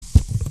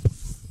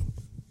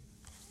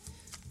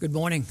Good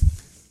morning.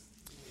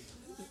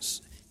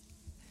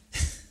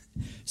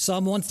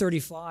 Psalm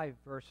 135,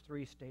 verse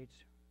 3 states,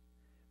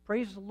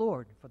 "Praise the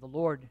Lord, for the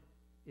Lord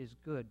is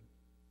good.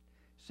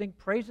 Sing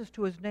praises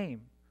to his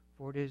name,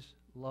 for it is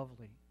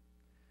lovely."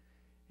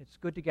 It's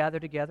good to gather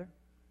together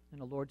in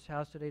the Lord's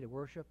house today to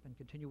worship and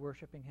continue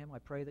worshiping him. I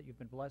pray that you've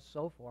been blessed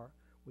so far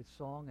with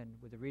song and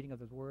with the reading of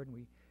his word, and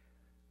we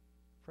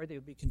pray that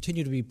you'll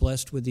continue to be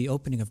blessed with the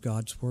opening of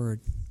God's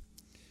word.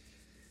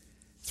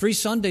 3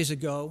 Sundays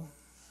ago,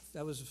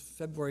 that was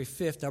February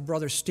 5th, our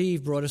brother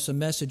Steve brought us a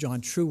message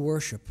on true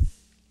worship.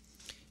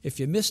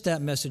 If you missed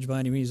that message by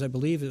any means, I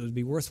believe it would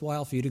be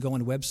worthwhile for you to go on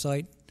the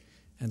website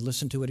and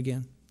listen to it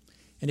again.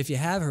 And if you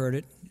have heard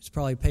it, it's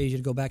probably pays you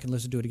to go back and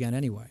listen to it again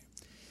anyway.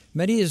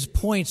 Many of his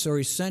points are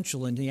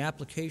essential in the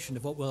application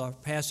of what our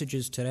passage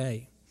is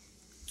today.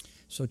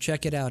 So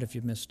check it out if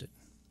you missed it.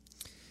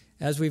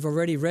 As we've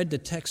already read the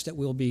text that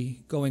we'll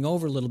be going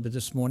over a little bit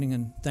this morning,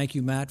 and thank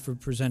you, Matt, for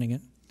presenting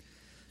it.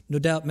 No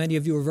doubt many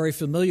of you are very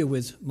familiar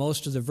with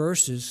most of the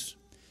verses.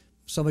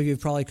 Some of you have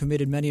probably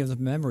committed many of them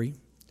to memory.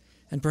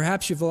 And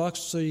perhaps you've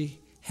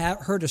actually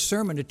heard a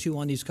sermon or two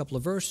on these couple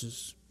of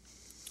verses.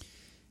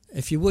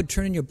 If you would,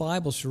 turn in your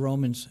Bibles to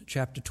Romans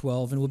chapter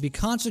 12, and we'll be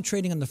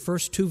concentrating on the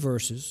first 2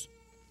 verses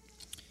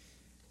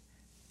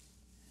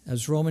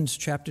as Romans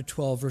chapter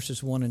 12,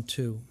 verses 1 and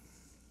 2.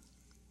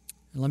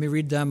 And let me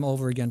read them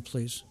over again,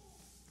 please.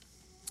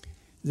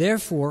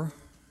 "Therefore,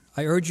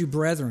 I urge you,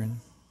 brethren,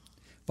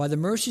 by the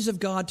mercies of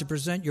God, to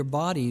present your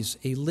bodies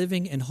a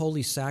living and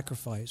holy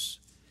sacrifice,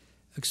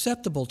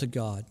 acceptable to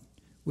God,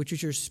 which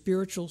is your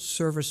spiritual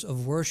service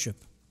of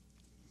worship.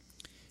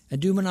 And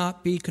do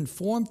not be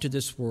conformed to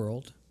this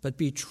world, but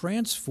be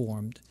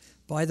transformed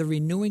by the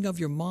renewing of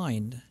your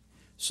mind,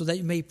 so that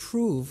you may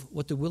prove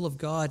what the will of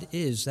God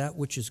is, that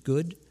which is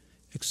good,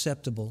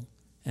 acceptable,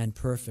 and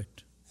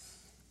perfect."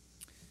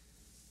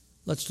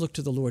 Let's look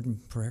to the Lord in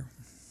prayer.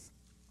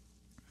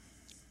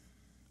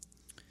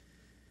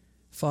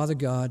 Father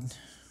God,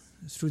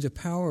 through the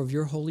power of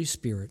your Holy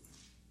Spirit,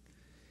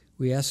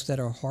 we ask that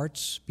our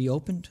hearts be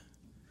opened,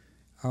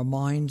 our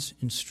minds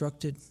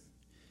instructed,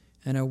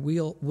 and our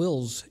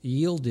wills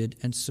yielded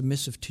and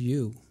submissive to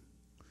you.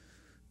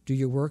 Do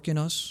your work in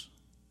us.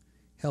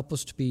 Help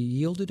us to be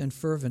yielded and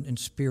fervent in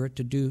spirit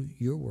to do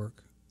your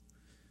work,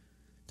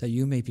 that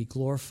you may be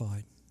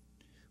glorified.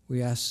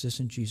 We ask this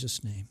in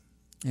Jesus' name.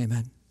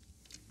 Amen.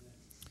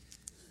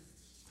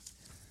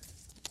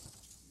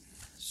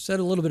 Said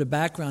a little bit of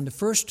background. The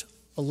first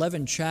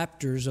 11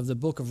 chapters of the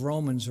book of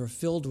Romans are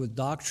filled with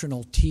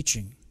doctrinal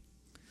teaching,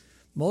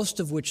 most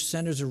of which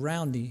centers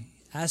around the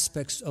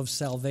aspects of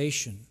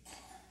salvation.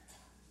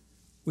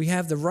 We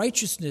have the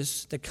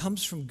righteousness that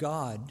comes from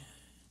God,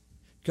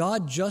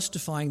 God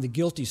justifying the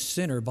guilty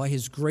sinner by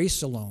his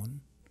grace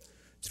alone,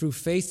 through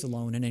faith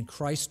alone, and in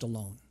Christ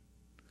alone.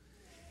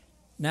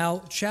 Now,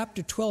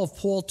 chapter 12,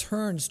 Paul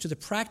turns to the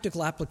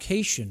practical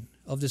application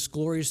of this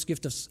glorious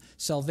gift of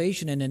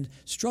salvation and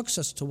instructs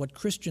us to what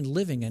Christian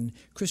living and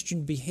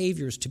Christian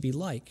behavior is to be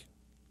like.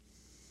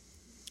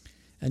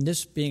 And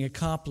this being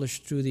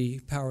accomplished through the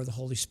power of the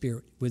Holy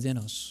Spirit within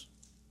us.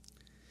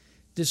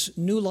 This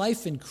new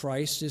life in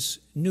Christ, this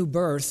new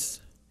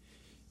birth,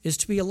 is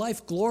to be a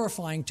life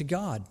glorifying to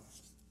God,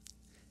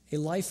 a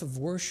life of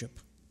worship.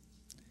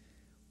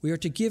 We are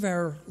to give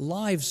our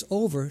lives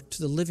over to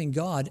the living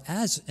God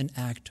as an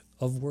act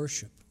of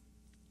worship.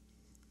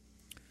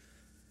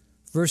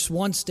 Verse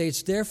 1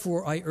 states,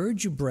 "Therefore I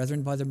urge you,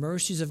 brethren, by the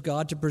mercies of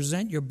God, to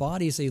present your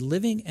bodies a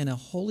living and a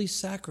holy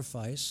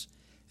sacrifice,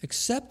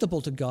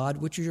 acceptable to God,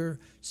 which is your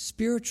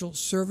spiritual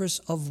service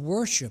of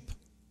worship."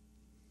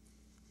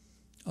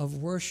 Of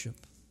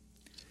worship.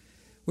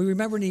 We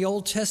remember in the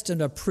Old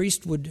Testament, a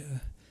priest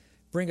would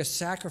bring a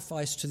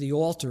sacrifice to the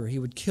altar. He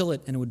would kill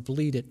it and would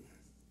bleed it.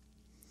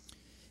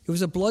 It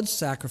was a blood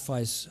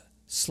sacrifice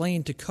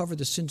slain to cover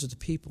the sins of the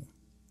people.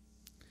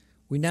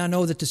 We now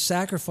know that the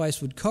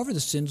sacrifice would cover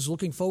the sins,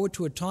 looking forward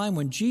to a time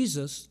when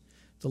Jesus,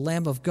 the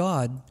Lamb of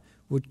God,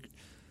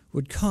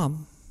 would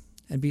come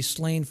and be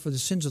slain for the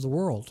sins of the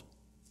world,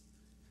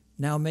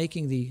 now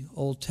making the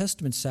Old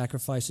Testament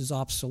sacrifices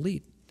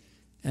obsolete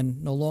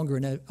and no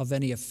longer of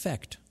any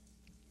effect.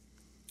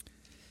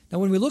 Now,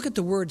 when we look at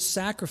the word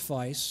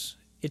sacrifice,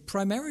 it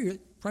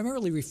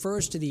primarily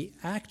refers to the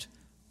act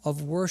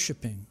of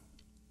worshiping.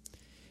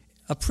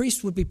 A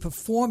priest would be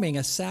performing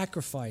a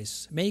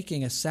sacrifice,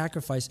 making a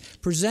sacrifice,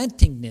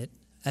 presenting it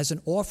as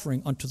an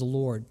offering unto the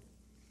Lord.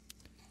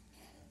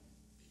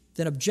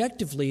 Then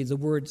objectively, the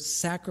word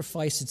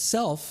sacrifice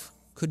itself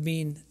could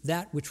mean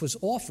that which was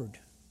offered.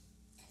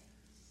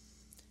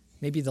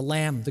 Maybe the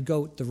lamb, the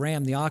goat, the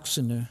ram, the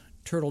oxen, the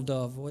turtle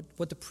dove,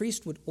 what the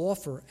priest would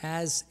offer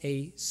as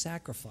a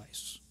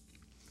sacrifice.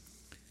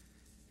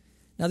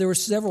 Now, there were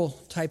several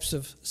types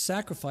of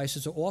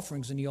sacrifices or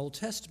offerings in the Old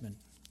Testament.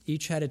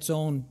 Each had its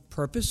own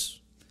purpose,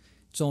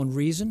 its own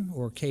reason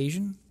or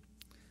occasion.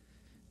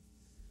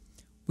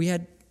 We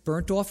had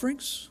burnt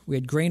offerings, we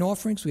had grain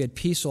offerings, we had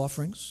peace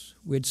offerings,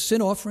 we had sin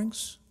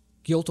offerings,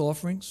 guilt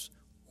offerings,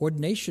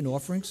 ordination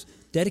offerings,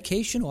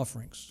 dedication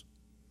offerings.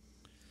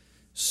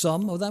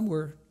 Some of them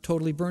were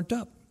totally burnt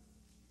up.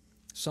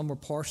 Some were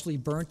partially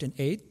burnt and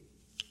ate.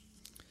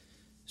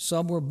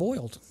 Some were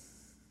boiled.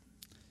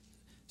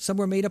 Some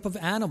were made up of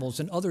animals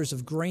and others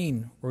of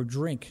grain or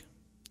drink.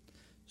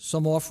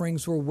 Some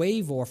offerings were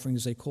wave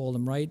offerings, they call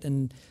them, right?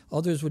 And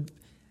others would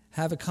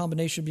have a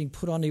combination of being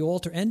put on the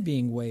altar and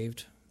being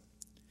waved.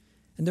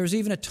 And there was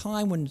even a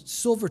time when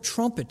silver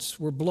trumpets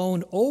were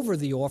blown over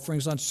the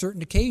offerings on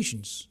certain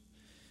occasions,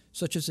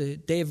 such as a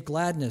day of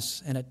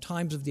gladness and at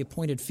times of the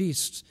appointed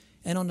feasts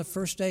and on the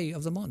first day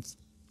of the month.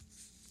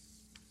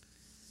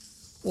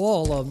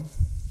 All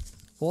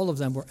of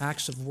them were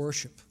acts of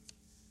worship.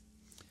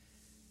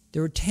 They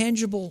were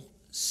tangible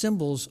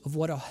symbols of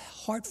what a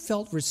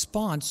heartfelt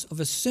response of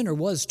a sinner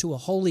was to a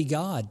holy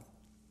God.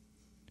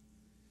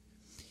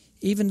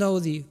 Even though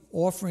the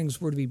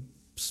offerings were to be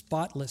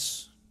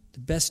spotless, the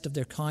best of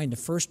their kind, the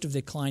first of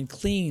their kind,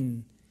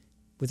 clean,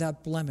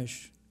 without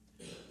blemish,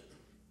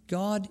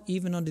 God,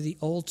 even under the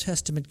Old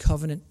Testament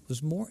covenant,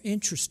 was more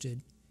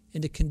interested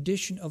in the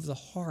condition of the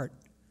heart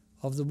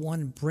of the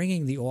one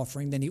bringing the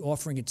offering than the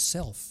offering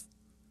itself.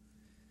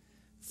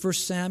 1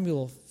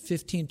 Samuel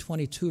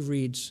 15:22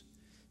 reads,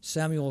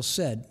 Samuel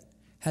said,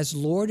 "Has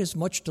Lord as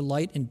much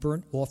delight in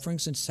burnt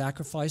offerings and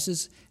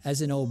sacrifices as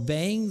in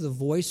obeying the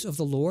voice of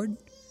the Lord?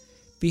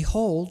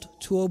 Behold,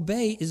 to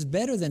obey is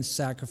better than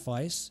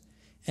sacrifice,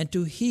 and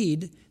to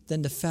heed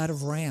than the fat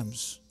of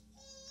rams."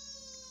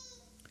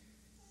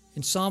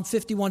 In Psalm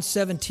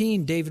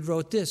 51:17, David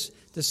wrote this,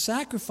 "The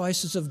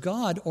sacrifices of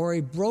God are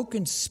a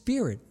broken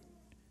spirit.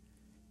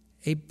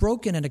 A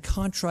broken and a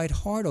contrite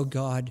heart, O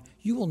God,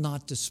 you will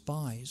not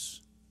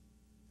despise."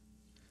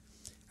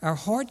 Our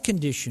heart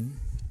condition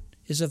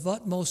is of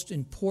utmost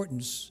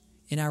importance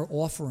in our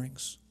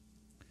offerings,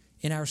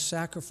 in our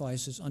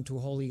sacrifices unto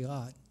a holy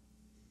God.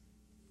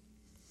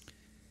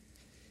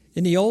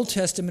 In the Old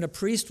Testament, a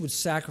priest would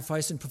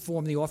sacrifice and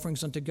perform the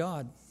offerings unto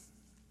God.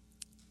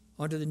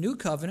 Under the New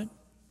Covenant,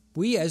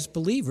 we as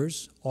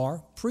believers are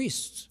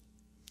priests.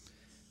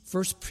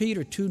 1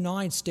 Peter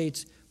 2:9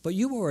 states, "But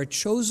you are a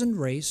chosen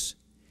race,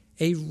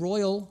 a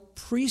royal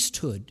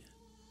priesthood,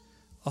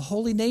 a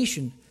holy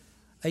nation,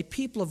 a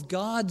people of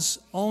God's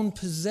own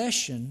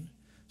possession,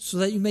 so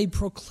that you may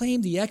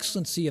proclaim the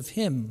excellency of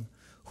him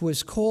who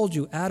has called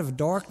you out of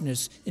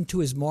darkness into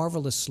his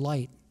marvelous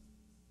light."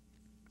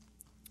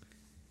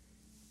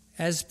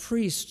 As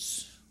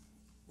priests,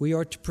 we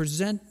are to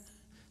present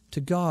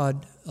to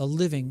God a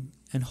living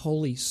and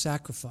holy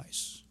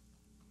sacrifice,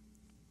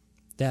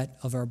 that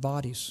of our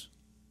bodies.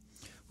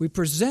 We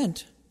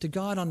present to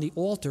God on the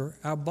altar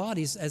our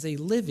bodies as a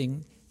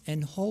living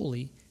and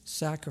holy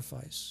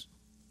sacrifice.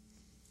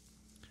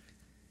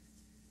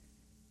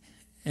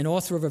 An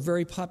author of a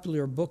very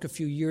popular book a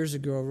few years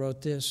ago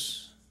wrote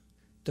this: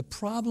 "The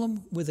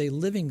problem with a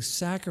living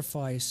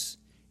sacrifice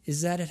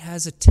is that it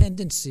has a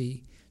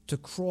tendency to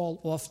crawl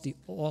off the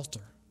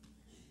altar."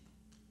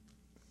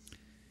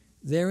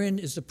 Therein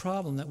is the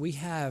problem that we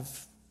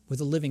have with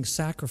a living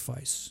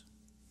sacrifice.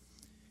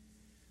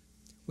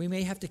 We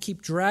may have to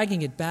keep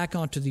dragging it back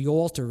onto the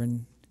altar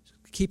and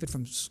keep it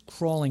from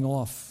crawling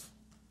off.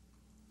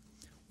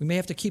 We may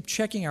have to keep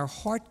checking our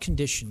heart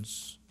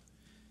conditions,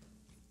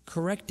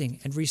 correcting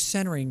and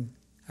recentering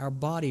our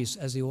bodies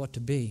as they ought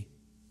to be.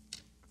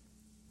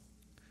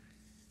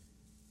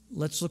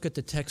 Let's look at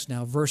the text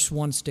now. Verse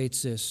 1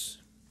 states this: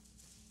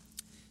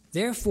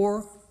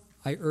 "Therefore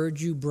I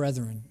urge you,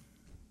 brethren."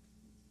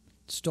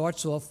 It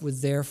starts off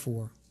with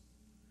therefore.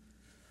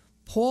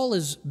 Paul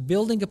is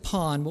building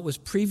upon what was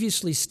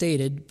previously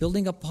stated,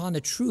 building upon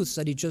the truths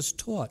that he just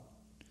taught.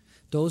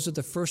 Those are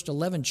the first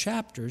 11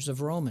 chapters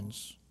of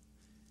Romans.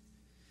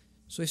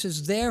 So he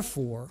says,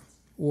 therefore,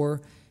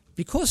 or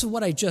because of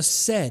what I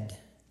just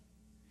said,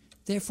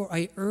 therefore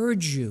I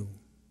urge you,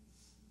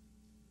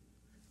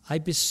 I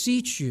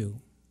beseech you,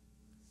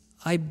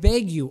 I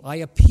beg you, I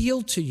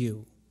appeal to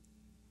you.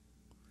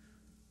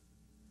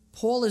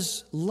 Paul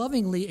is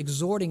lovingly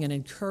exhorting and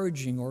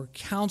encouraging or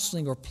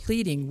counseling or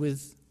pleading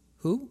with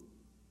who?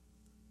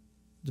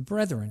 The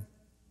brethren.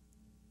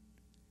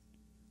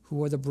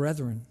 Who are the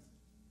brethren?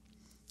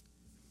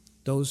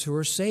 Those who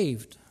are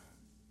saved,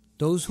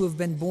 those who have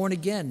been born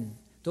again,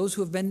 those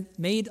who have been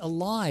made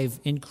alive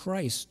in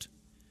Christ.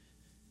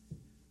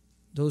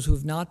 Those who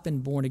have not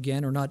been born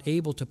again are not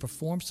able to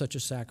perform such a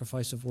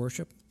sacrifice of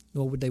worship,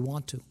 nor would they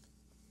want to.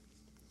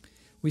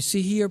 We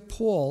see here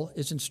Paul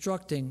is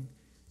instructing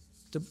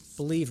the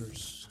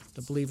believers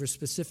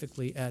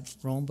specifically at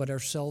Rome, but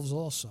ourselves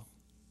also.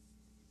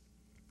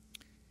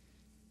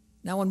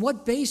 Now, on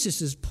what basis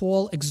is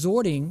Paul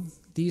exhorting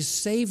these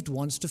saved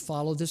ones to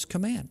follow this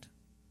command?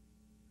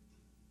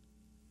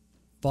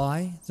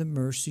 By the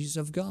mercies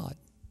of God.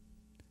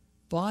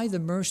 By the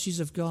mercies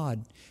of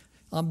God.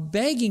 I'm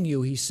begging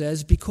you, he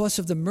says, because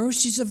of the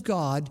mercies of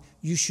God,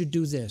 you should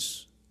do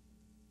this.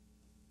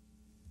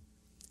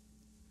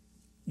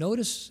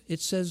 Notice it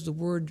says the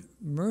word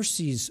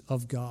mercies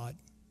of God.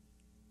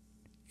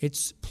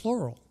 It's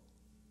plural.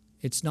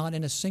 It's not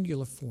in a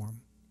singular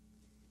form.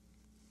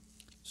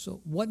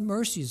 So what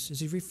mercies is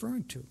he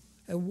referring to?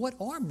 And what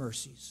are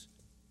mercies?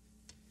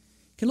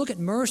 can look at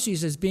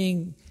mercies as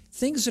being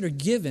things that are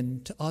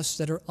given to us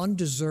that are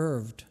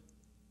undeserved.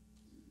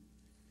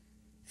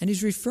 And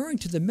he's referring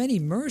to the many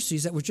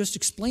mercies that were just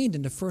explained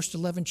in the first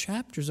 11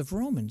 chapters of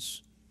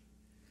Romans.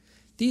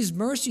 These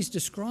mercies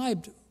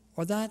described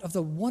are that of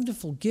the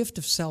wonderful gift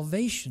of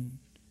salvation.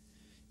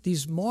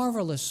 These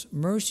marvelous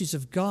mercies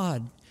of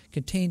God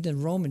contained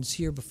in Romans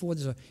here before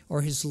this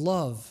are his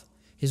love,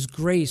 his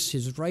grace,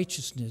 his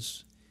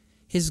righteousness,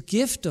 his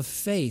gift of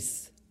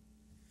faith,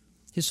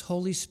 his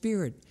Holy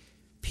Spirit,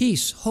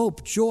 peace,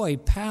 hope, joy,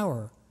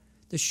 power,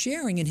 the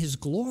sharing in his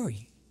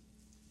glory,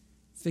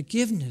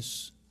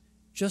 forgiveness,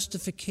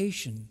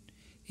 justification,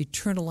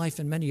 eternal life,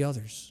 and many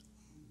others,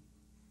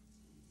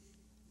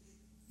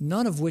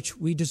 none of which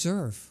we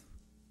deserve,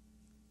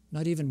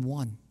 not even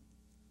one.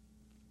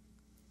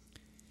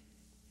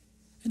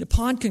 And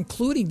upon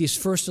concluding these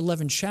first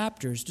 11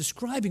 chapters,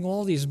 describing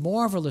all these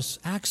marvelous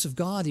acts of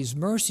God, these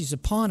mercies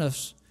upon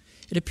us,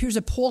 it appears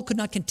that Paul could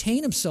not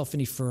contain himself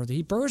any further.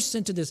 He bursts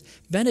into this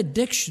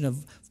benediction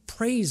of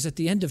praise at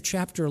the end of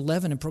chapter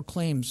 11 and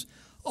proclaims,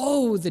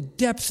 "Oh, the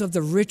depth of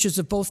the riches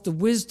of both the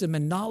wisdom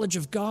and knowledge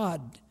of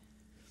God!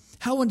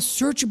 How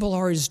unsearchable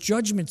are his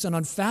judgments and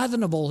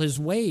unfathomable his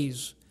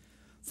ways!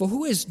 For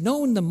who has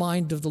known the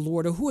mind of the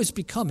Lord, or who has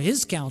become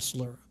his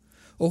counselor?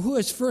 Or who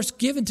has first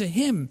given to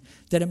him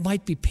that it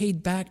might be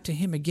paid back to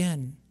him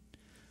again?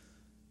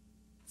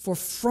 For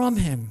from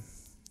him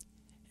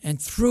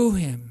and through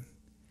him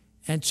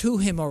and to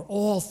him are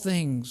all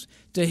things.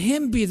 To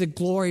him be the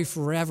glory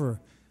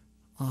forever.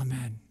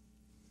 Amen."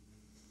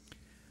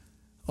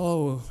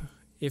 Oh,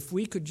 if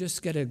we could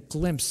just get a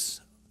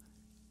glimpse,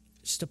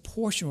 just a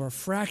portion or a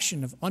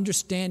fraction of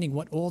understanding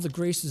what all the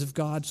graces of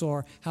God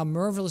are, how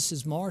marvelous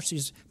his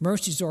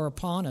mercies are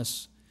upon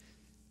us,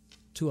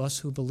 to us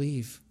who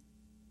believe.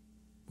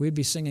 We'd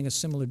be singing a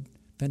similar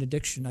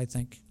benediction, I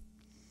think.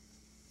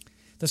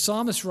 The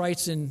psalmist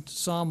writes in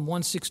Psalm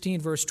 116,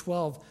 verse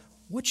 12,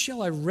 "What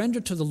shall I render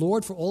to the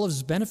Lord for all of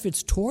his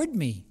benefits toward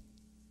me?"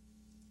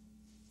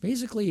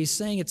 Basically, he's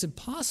saying it's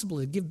impossible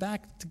to give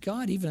back to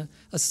God even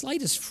a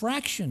slightest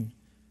fraction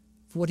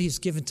of what he's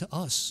given to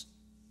us.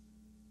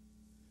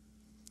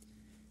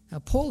 Now,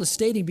 Paul is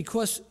stating,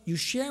 because you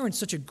share in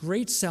such a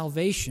great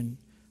salvation,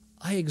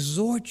 I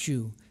exhort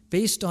you,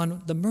 based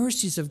on the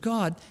mercies of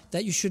God,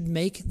 that you should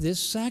make this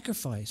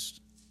sacrifice.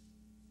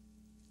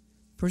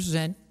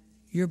 Present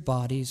your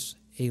bodies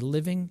a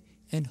living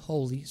and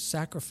holy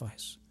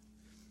sacrifice.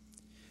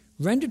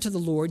 Render to the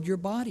Lord your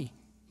body.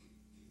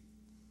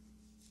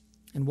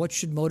 And what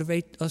should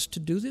motivate us to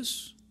do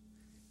this?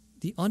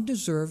 The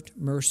undeserved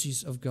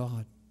mercies of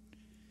God.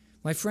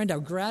 My friend, our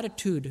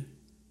gratitude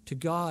to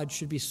God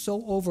should be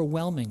so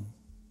overwhelming.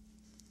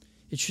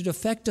 It should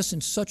affect us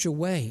in such a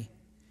way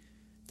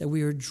that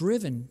we are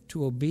driven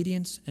to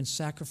obedience and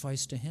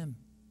sacrifice to him.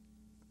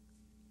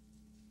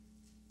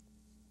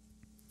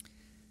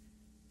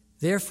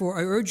 Therefore,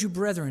 I urge you,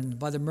 brethren,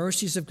 by the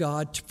mercies of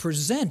God, to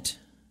present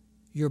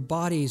your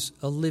bodies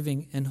a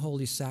living and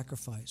holy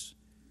sacrifice.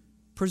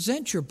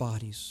 Present your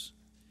bodies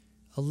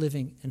a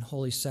living and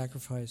holy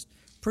sacrifice.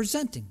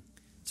 Presenting,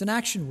 it's an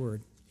action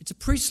word. It's a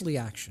priestly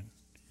action.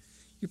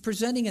 You're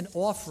presenting an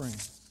offering.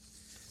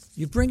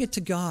 You bring it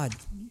to God.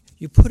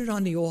 You put it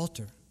on the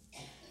altar.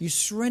 You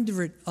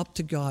surrender it up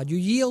to God. You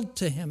yield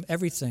to him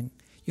everything.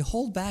 You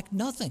hold back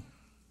nothing.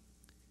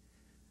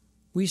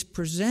 We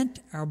present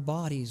our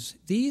bodies.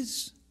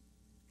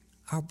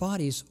 Our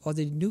bodies are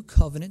the new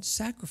covenant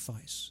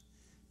sacrifice,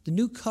 the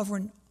new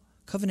covenant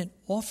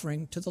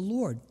offering to the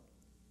Lord.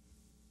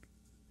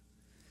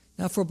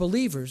 Now, for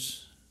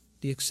believers,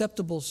 the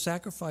acceptable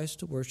sacrifice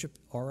to worship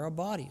are our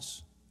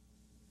bodies.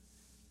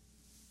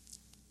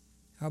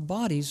 Our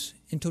bodies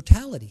in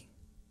totality,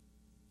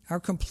 our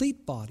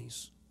complete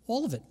bodies.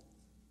 All of it.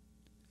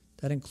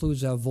 That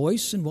includes our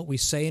voice and what we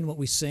say and what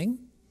we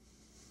sing,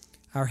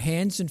 our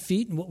hands and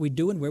feet and what we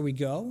do and where we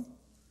go,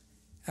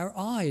 our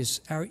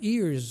eyes, our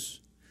ears,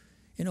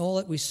 and all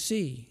that we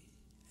see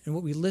and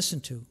what we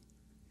listen to,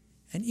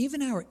 and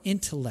even our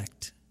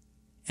intellect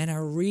and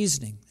our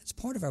reasoning. It's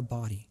part of our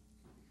body.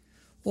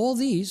 All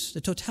these, the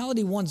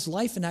totality of one's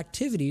life and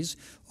activities,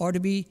 are to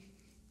be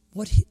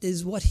what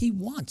he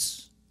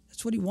wants.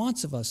 That's what he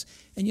wants of us.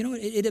 And you know,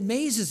 it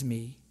amazes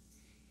me.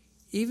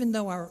 Even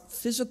though our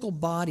physical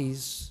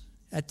bodies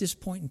at this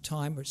point in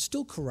time are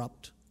still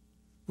corrupt,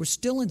 we're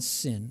still in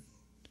sin,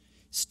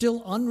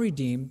 still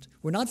unredeemed,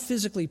 we're not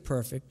physically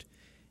perfect,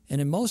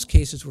 and in most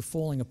cases we're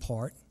falling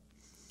apart.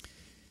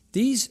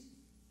 These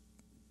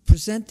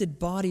presented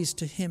bodies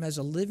to him as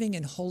a living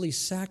and holy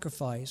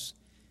sacrifice,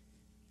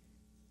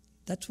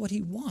 that's what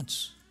he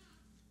wants.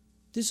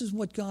 This is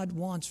what God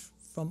wants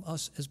from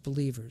us as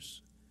believers.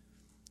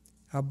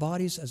 Our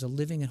bodies as a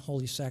living and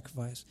holy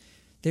sacrifice.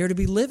 They are to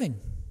be living,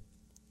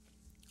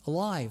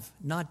 alive,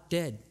 not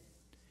dead.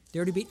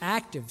 They're to be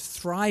active,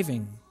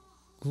 thriving,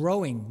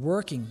 growing,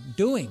 working,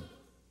 doing.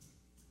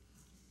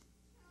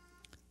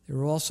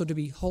 They're also to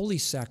be holy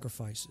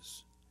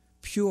sacrifices,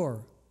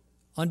 pure,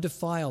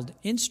 undefiled,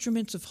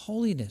 instruments of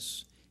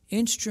holiness,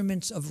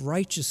 instruments of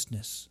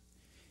righteousness,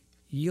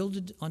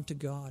 yielded unto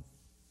God.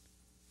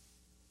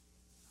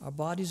 Our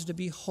bodies are to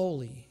be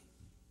holy.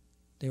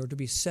 They are to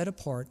be set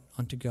apart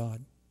unto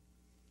God.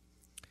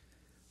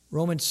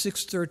 Romans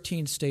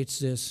 6:13 states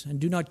this, and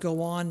do not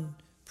go on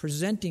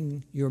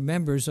presenting your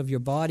members of your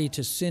body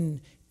to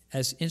sin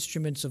as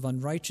instruments of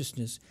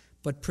unrighteousness,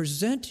 but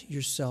present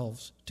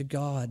yourselves to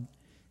God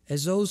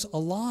as those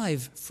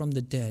alive from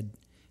the dead,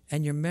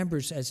 and your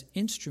members as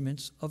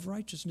instruments of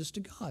righteousness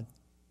to God.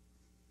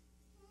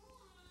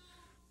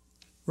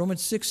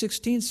 Romans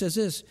 6:16 says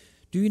this,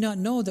 do you not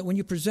know that when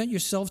you present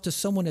yourselves to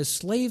someone as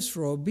slaves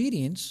for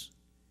obedience,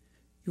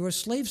 you are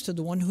slaves to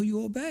the one who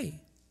you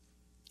obey,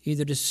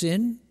 either to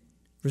sin,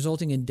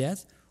 resulting in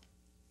death,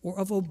 or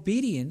of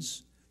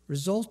obedience,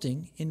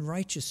 resulting in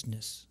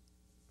righteousness.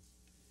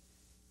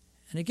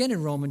 And again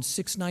in Romans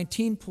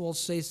 6:19, Paul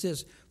says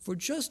this, for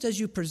just as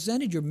you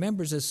presented your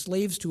members as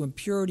slaves to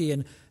impurity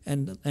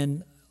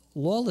and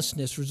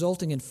lawlessness,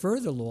 resulting in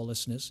further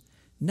lawlessness,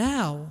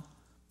 now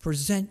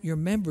present your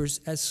members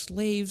as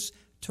slaves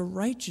to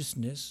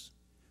righteousness,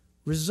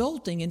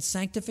 resulting in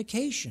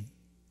sanctification.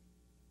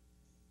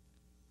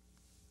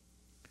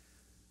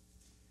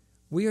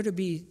 We are to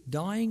be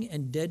dying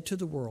and dead to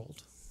the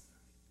world,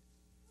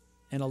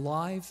 and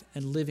alive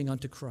and living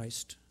unto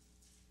Christ.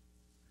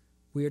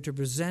 We are to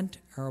present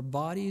our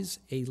bodies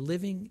a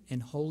living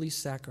and holy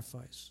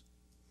sacrifice.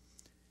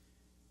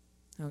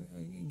 Now,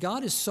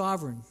 God is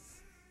sovereign.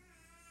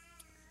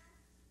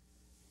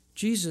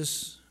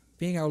 Jesus,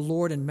 being our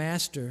Lord and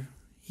Master,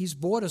 He's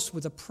bought us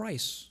with a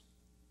price.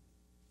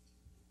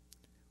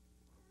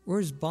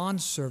 We're His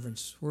bond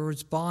servants. We're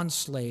His bond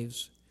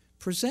slaves.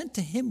 Present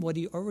to Him what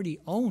He already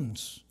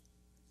owns.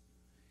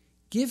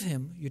 Give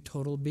Him your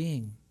total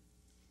being.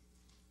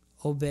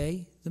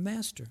 Obey the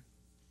Master.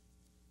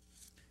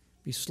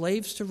 Be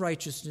slaves to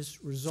righteousness,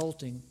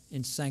 resulting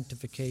in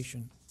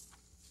sanctification.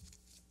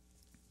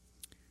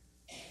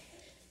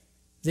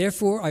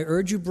 Therefore, I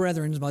urge you,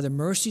 brethren, by the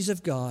mercies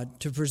of God,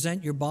 to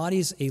present your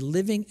bodies a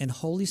living and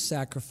holy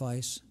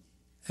sacrifice,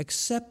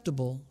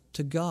 acceptable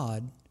to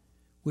God,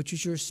 which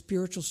is your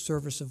spiritual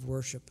service of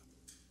worship.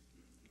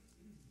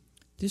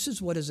 This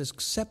is what is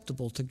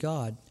acceptable to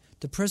God,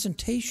 the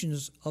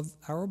presentations of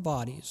our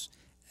bodies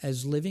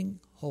as living,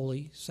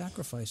 holy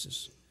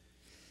sacrifices.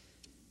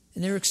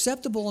 And they're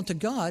acceptable unto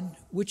God,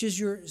 which is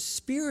your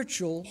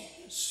spiritual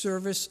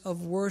service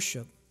of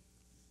worship.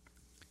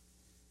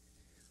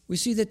 We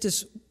see that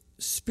this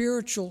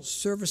spiritual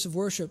service of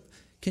worship,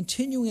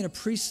 continuing in a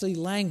priestly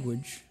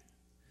language,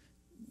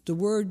 the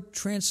word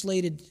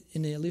translated,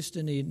 at least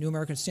in the New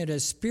American Standard,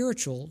 as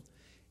spiritual,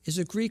 is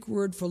a Greek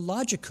word for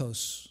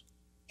logikos.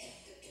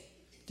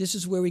 This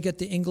is where we get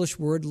the English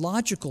word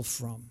logical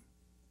from.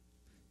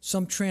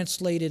 Some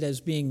translate it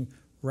as being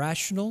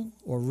rational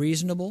or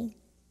reasonable.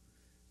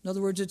 In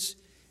other words,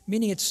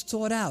 it's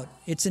thought out,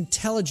 it's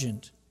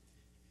intelligent.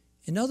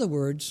 In other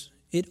words,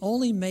 it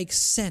only makes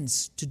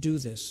sense to do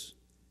this.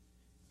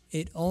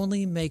 It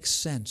only makes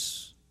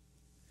sense.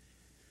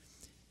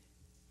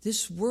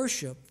 This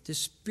worship, this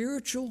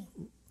spiritual,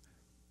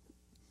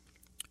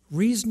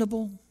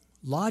 reasonable,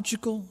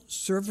 logical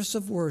service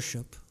of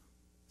worship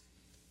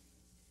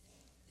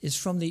is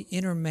from the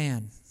inner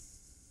man.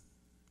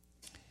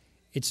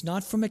 It's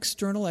not from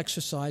external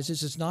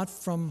exercises. It's not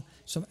from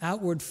some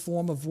outward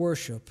form of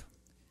worship.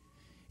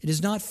 It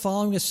is not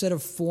following a set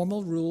of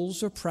formal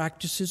rules or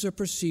practices or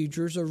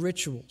procedures or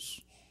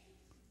rituals.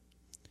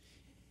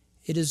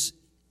 It is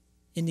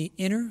in the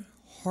inner,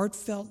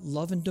 heartfelt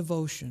love and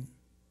devotion,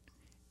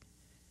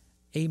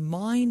 a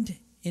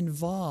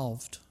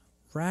mind-involved,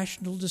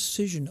 rational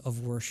decision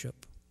of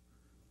worship.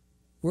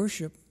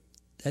 Worship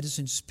that is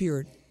in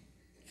spirit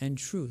and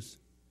truth,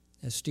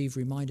 as Steve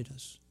reminded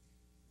us.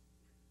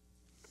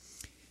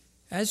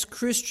 As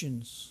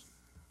Christians,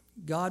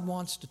 God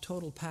wants the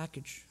total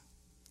package,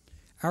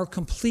 our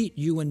complete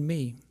you and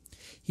me.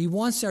 He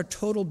wants our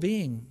total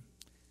being.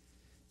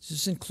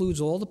 This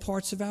includes all the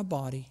parts of our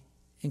body,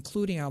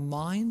 including our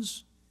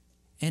minds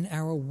and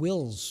our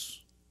wills.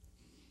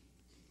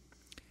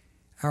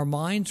 Our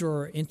minds or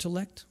our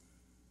intellect.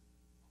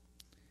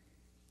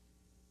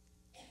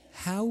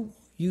 How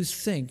you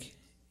think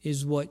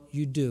is what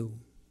you do.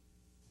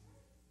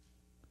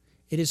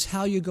 It is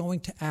how you're going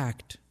to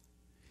act.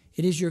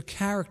 It is your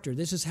character.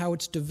 This is how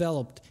it's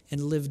developed and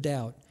lived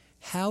out.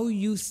 How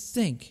you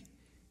think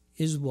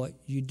is what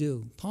you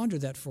do. Ponder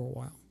that for a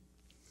while.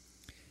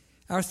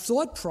 Our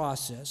thought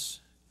process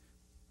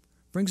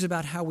brings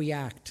about how we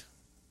act.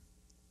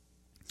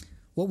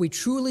 What we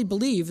truly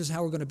believe is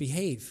how we're going to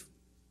behave.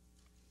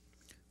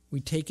 We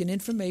take in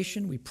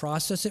information, we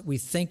process it, we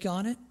think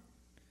on it,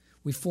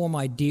 we form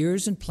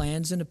ideas and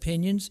plans and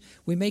opinions.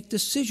 We make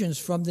decisions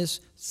from this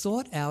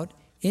thought-out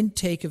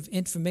intake of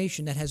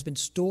information that has been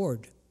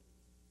stored.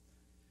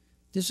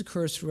 This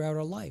occurs throughout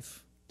our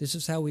life. This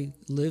is how we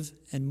live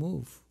and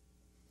move.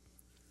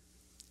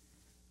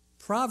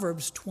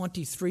 Proverbs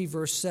 23,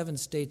 verse 7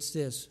 states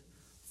this,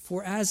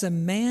 "For as a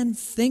man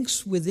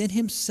thinks within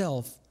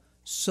himself,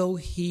 so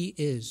he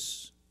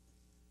is."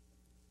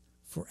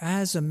 For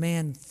as a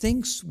man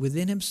thinks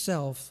within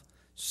himself,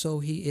 so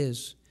he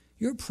is.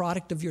 You're a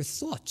product of your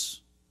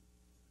thoughts.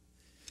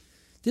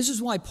 This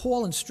is why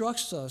Paul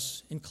instructs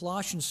us in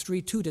Colossians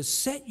 3:2 to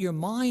set your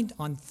mind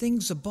on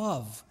things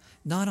above,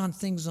 not on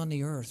things on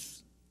the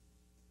earth.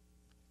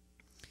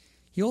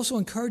 He also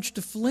encouraged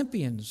the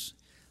Philippians,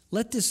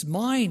 let this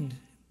mind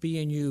be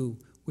in you,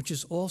 which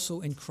is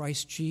also in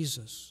Christ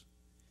Jesus.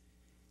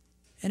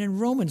 And in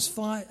Romans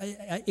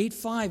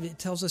 8:5, it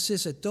tells us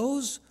this, that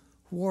those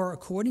who are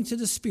according to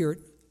the Spirit,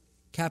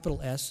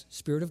 capital S,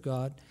 Spirit of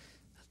God,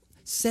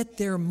 set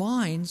their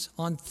minds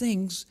on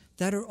things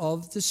that are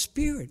of the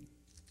Spirit.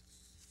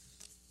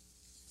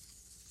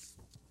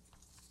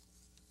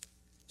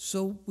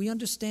 So we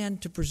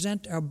understand to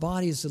present our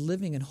bodies as a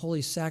living and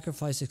holy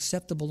sacrifice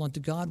acceptable unto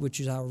God,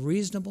 which is our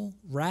reasonable,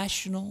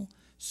 rational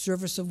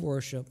service of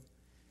worship.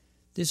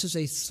 This is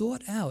a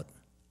thought-out,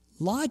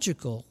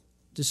 logical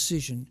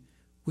decision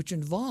which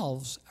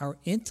involves our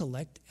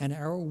intellect and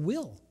our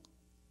will.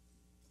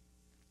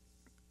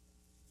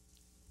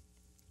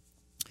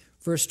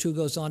 Verse 2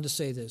 goes on to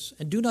say this,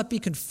 and do not be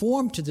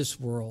conformed to this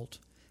world,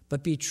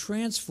 but be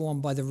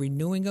transformed by the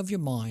renewing of your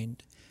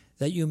mind,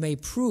 that you may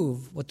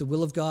prove what the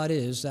will of God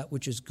is, that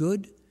which is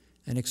good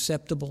and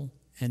acceptable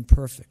and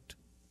perfect.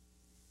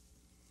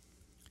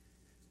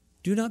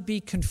 Do not be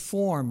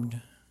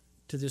conformed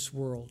to this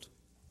world.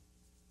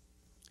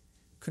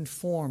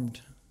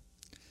 Conformed.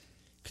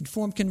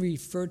 Conformed can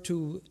refer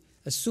to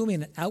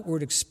assuming an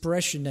outward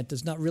expression that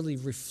does not really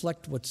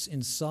reflect what's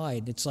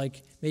inside. It's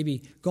like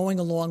maybe going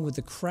along with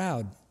the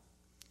crowd.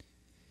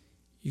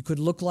 You could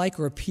look like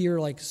or appear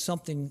like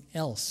something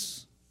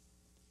else.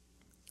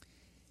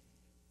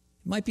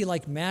 It might be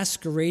like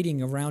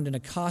masquerading around in a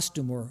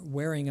costume or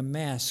wearing a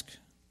mask,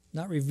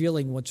 not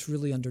revealing what's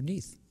really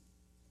underneath.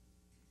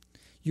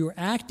 You're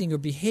acting or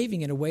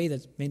behaving in a way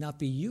that may not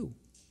be you.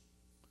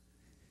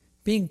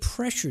 Being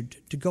pressured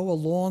to go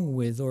along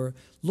with or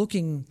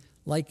looking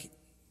like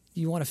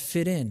you want to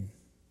fit in.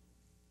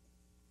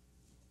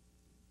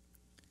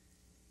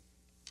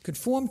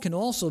 Conform can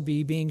also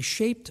be being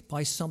shaped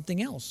by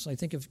something else. I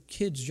think of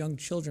kids, young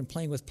children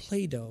playing with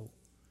Play-Doh.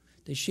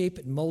 They shape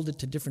it and mold it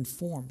to different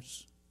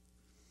forms.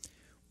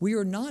 We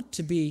are not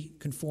to be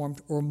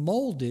conformed or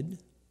molded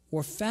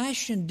or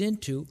fashioned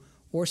into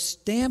or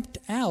stamped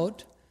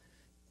out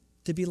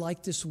to be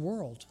like this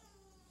world.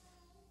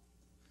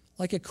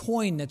 Like a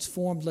coin that's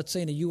formed, let's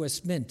say, in a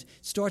U.S. Mint.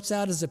 It starts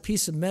out as a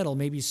piece of metal,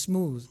 maybe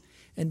smooth,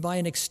 and by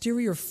an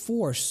exterior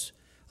force,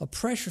 a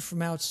pressure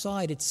from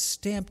outside, it's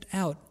stamped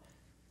out,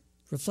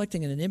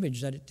 reflecting an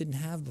image that it didn't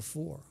have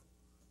before.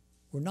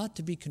 We're not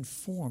to be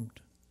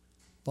conformed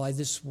by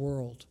this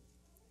world.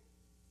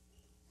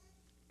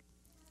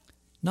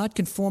 Not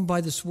conformed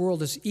by this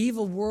world, this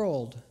evil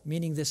world,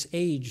 meaning this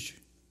age,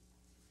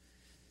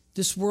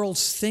 this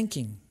world's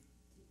thinking,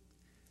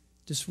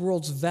 this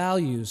world's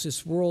values,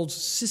 this world's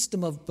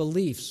system of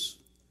beliefs,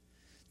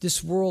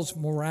 this world's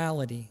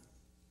morality.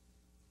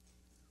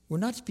 We're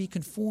not to be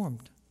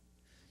conformed.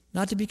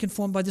 Not to be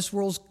conformed by this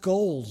world's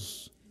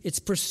goals, its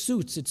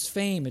pursuits, its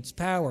fame, its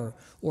power,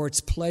 or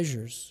its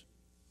pleasures.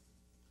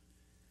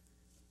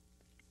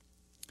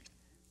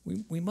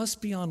 We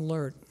must be on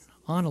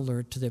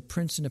alert to the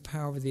prince and the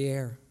power of the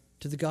air,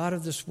 to the God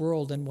of this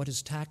world and what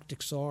his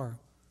tactics are.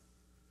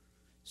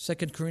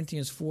 2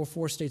 Corinthians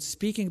 4:4 states,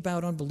 speaking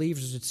about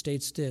unbelievers, it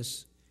states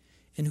this,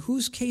 in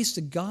whose case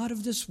the God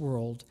of this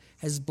world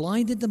has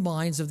blinded the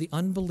minds of the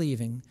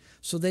unbelieving,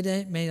 so that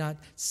they may not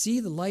see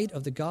the light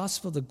of the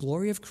gospel of the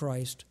glory of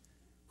Christ,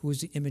 who is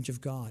the image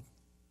of God.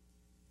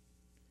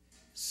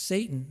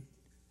 Satan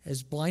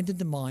has blinded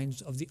the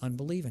minds of the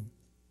unbelieving.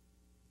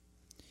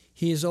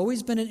 He has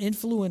always been an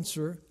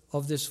influencer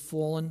of this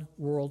fallen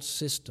world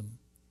system.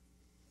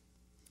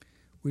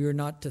 We are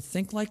not to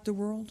think like the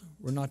world,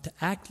 we're not to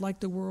act like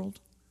the world,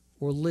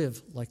 or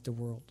live like the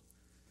world.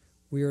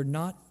 We are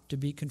not to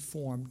be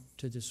conformed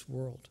to this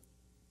world.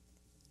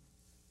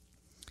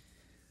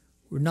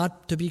 We're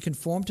not to be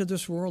conformed to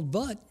this world,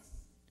 but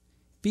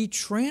be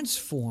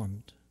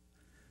transformed.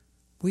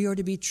 We are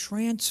to be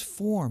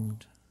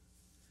transformed.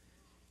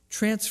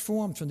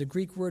 Transformed from the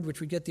Greek word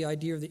which we get the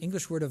idea of the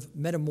English word of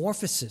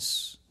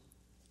metamorphosis.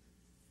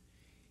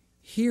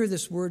 Here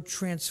this word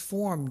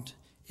transformed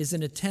is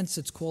in a tense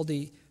that's called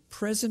the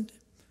present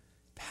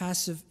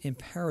passive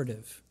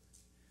imperative.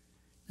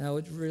 Now,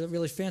 a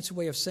really fancy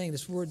way of saying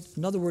this word,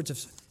 another words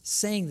of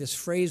saying this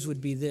phrase would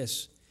be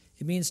this.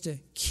 It means to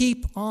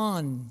keep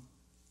on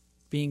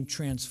being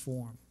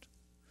transformed.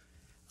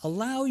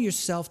 Allow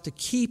yourself to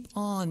keep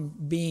on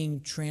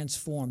being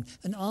transformed,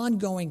 an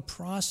ongoing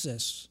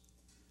process.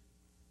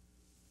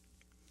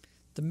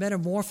 The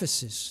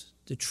metamorphosis,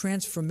 the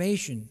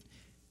transformation,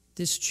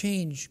 this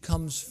change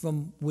comes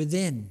from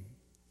within,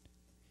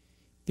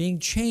 being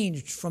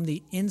changed from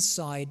the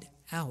inside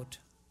out.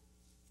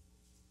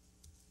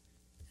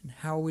 And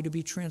how are we to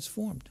be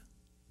transformed?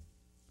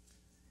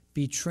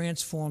 Be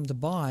transformed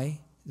by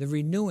the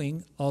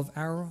renewing of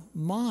our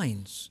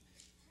minds.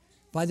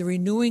 By the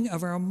renewing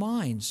of our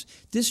minds.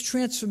 This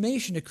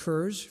transformation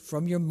occurs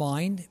from your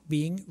mind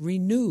being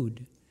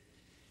renewed.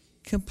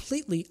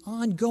 Completely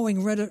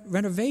ongoing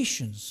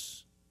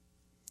renovations.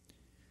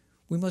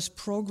 We must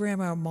program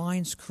our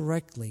minds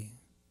correctly.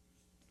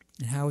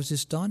 And how is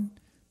this done?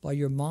 By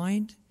your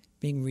mind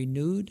being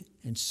renewed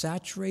and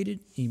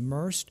saturated,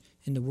 immersed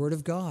in the Word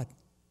of God.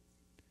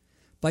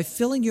 By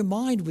filling your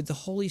mind with the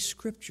Holy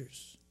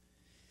Scriptures.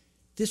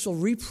 This will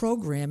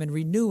reprogram and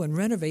renew and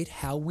renovate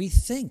how we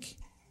think.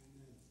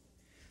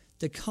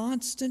 The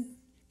constant,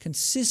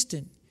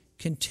 consistent,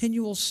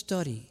 continual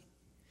study,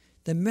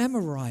 the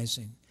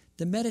memorizing,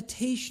 the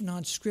meditation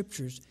on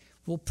Scriptures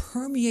will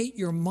permeate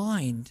your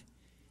mind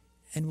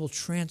and will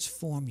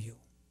transform you.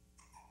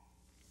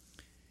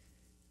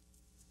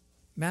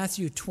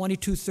 Matthew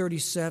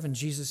 22:37,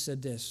 Jesus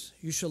said this,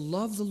 "You shall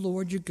love the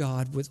Lord your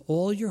God with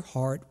all your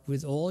heart,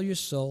 with all your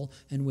soul,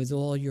 and with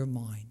all your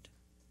mind."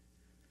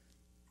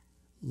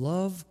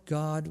 Love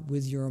God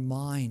with your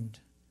mind,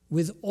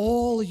 with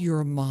all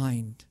your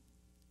mind.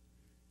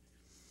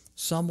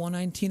 Psalm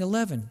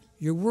 119:11,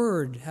 "Your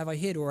word have I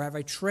hid, or have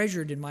I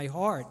treasured in my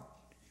heart,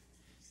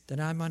 that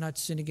I might not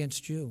sin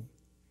against you."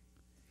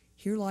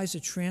 Here lies a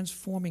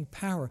transforming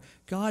power.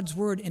 God's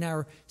word in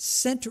our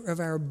center of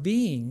our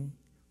being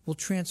will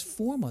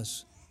transform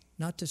us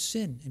not to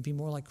sin and be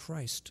more like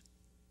Christ.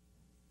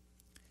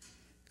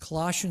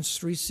 Colossians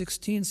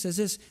 3:16 says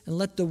this, "And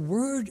let the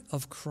word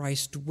of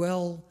Christ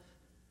dwell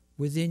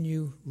within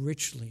you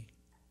richly."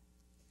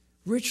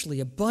 Richly,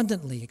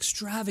 abundantly,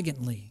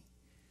 extravagantly.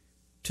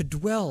 To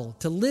dwell,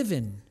 to live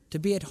in, to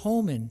be at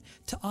home in,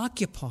 to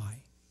occupy.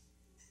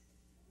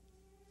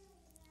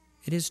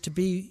 It is to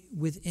be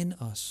within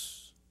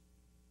us.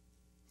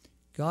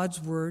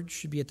 God's word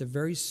should be at the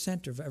very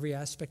center of every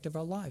aspect of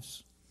our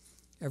lives.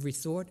 Every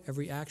thought,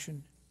 every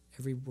action,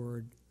 every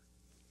word.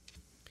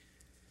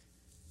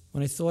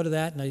 When I thought of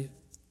that and I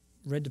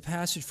read the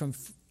passage from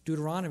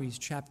Deuteronomy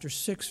chapter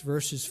 6,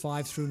 verses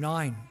 5 through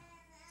 9.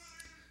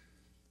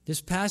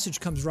 This passage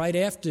comes right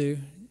after,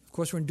 of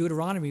course we're in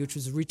Deuteronomy, which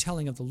was a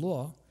retelling of the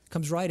law,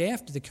 comes right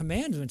after the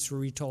commandments were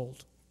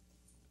retold.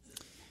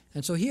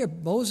 And so here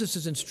Moses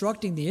is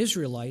instructing the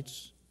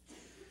Israelites,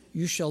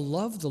 "You shall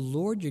love the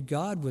Lord your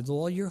God with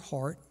all your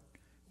heart,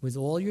 with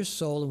all your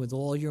soul, and with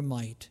all your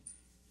might.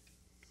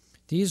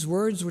 These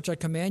words which I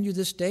command you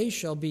this day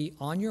shall be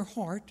on your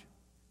heart.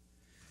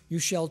 You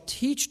shall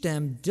teach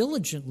them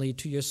diligently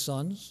to your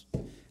sons,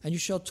 and you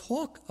shall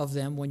talk of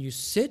them when you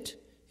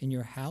sit in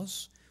your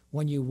house,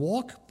 when you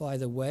walk by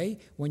the way,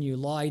 when you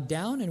lie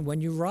down, and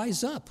when you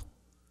rise up.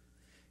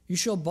 You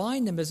shall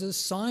bind them as a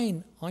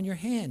sign on your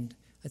hand."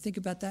 I think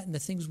about that in the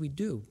things we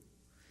do.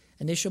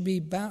 "And they shall be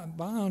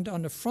bound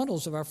on the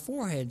frontals of our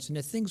foreheads in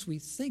the things we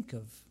think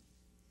of.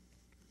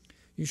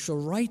 You shall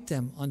write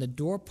them on the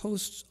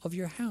doorposts of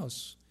your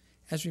house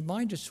as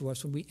reminders to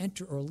us when we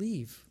enter or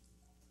leave.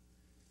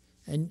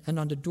 And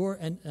on the door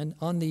and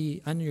on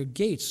your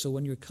gates, so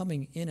when you're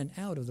coming in and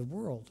out of the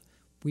world,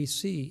 we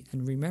see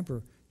and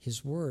remember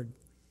his word."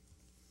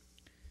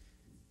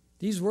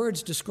 These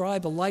words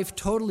describe a life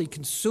totally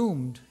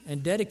consumed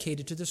and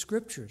dedicated to the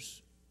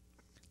Scriptures,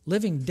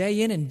 living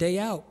day in and day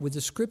out with the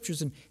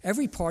Scriptures in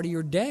every part of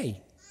your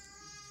day,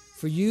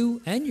 for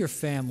you and your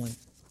family.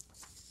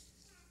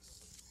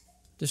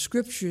 The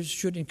Scriptures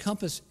should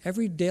encompass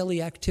every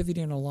daily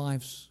activity in our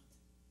lives,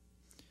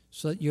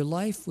 so that your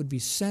life would be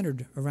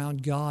centered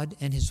around God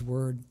and his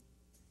word.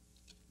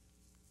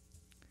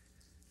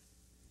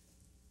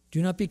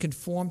 Do not be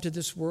conformed to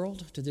this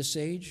world, to this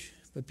age,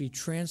 but be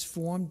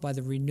transformed by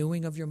the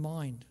renewing of your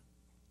mind.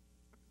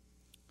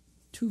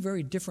 Two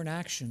very different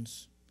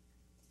actions.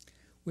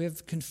 We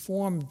have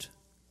conformed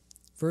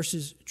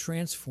versus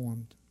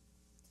transformed.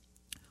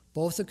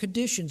 Both are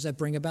conditions that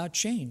bring about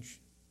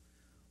change,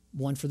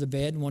 one for the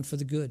bad and one for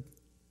the good.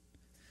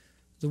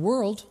 The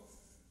world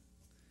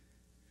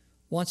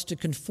wants to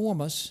conform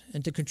us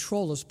and to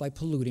control us by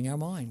polluting our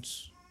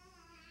minds.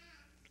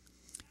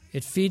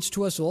 It feeds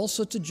to us all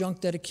sorts of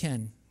junk that it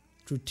can,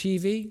 through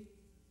TV,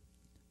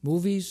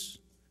 movies,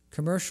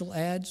 commercial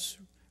ads,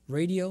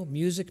 radio,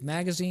 music,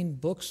 magazine,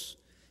 books,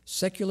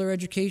 secular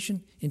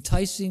education,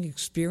 enticing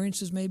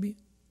experiences maybe.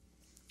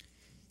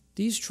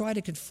 These try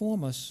to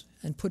conform us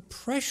and put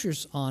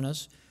pressures on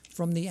us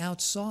from the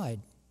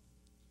outside.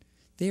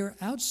 They are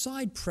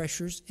outside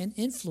pressures and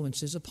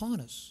influences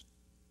upon us.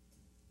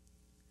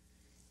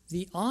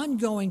 The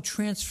ongoing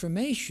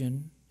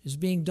transformation is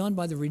being done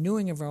by the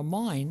renewing of our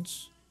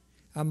minds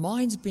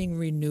being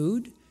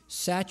renewed,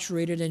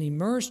 saturated, and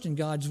immersed in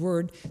God's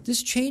Word.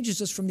 This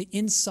changes us from the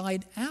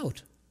inside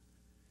out.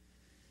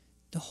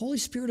 The Holy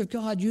Spirit of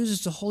God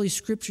uses the Holy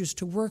Scriptures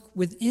to work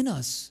within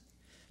us,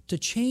 to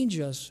change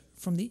us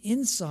from the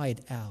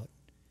inside out.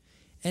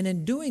 And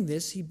in doing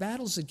this, he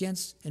battles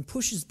against and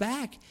pushes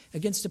back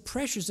against the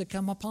pressures that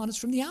come upon us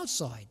from the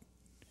outside.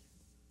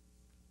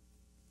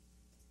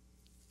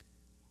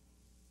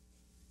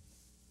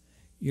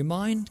 Your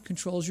mind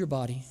controls your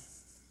body.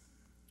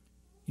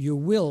 Your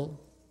will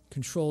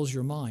controls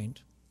your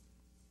mind.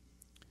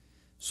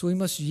 So we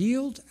must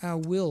yield our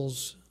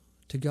wills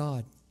to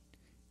God.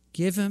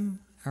 Give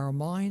him our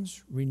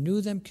minds, renew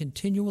them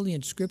continually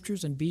in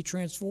Scriptures, and be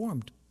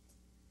transformed.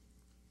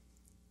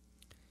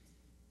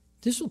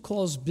 This will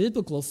cause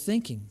biblical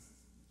thinking,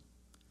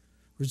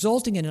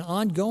 resulting in an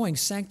ongoing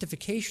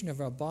sanctification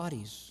of our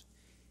bodies.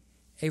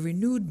 A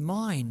renewed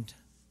mind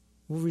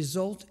will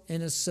result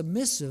in a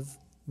submissive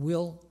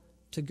will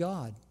to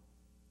God.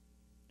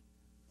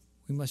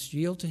 We must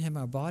yield to Him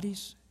our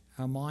bodies,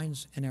 our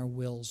minds, and our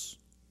wills.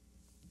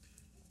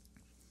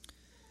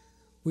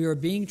 We are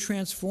being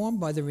transformed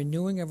by the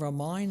renewing of our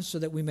minds so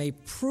that we may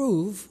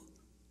prove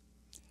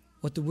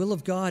what the will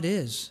of God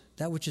is,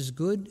 that which is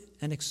good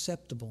and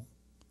acceptable,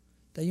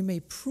 that you may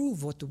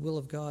prove what the will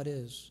of God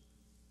is.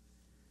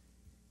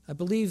 I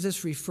believe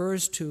this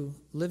refers to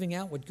living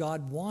out what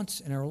God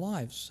wants in our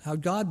lives, how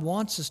God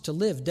wants us to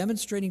live,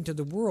 demonstrating to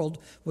the world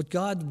what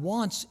God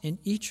wants in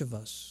each of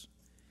us.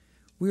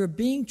 We are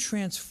being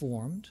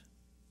transformed,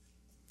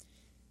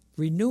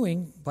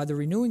 by the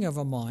renewing of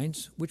our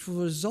minds, which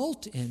will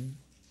result in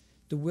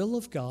the will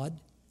of God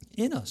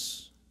in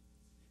us.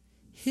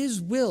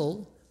 His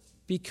will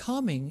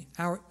becoming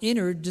our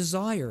inner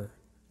desire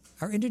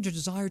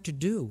to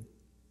do.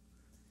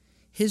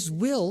 His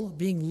will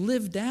being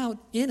lived out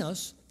in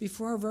us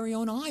before our very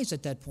own eyes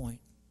at that point,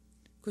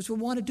 because we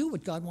want to do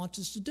what God wants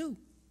us to do.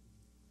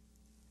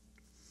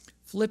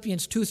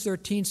 Philippians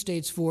 2:13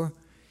 states, "For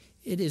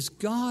it is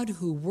God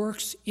who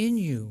works in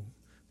you,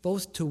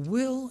 both to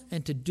will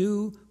and to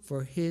do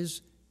for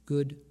His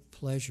good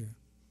pleasure."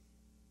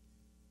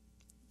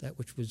 That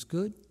which was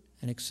good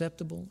and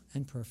acceptable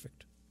and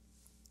perfect.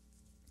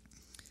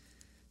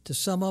 To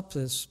sum up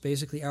this,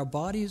 basically, our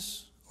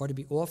bodies are to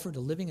be offered a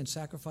living and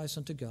sacrifice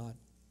unto God,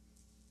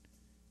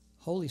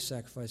 holy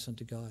sacrifice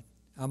unto God.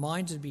 Our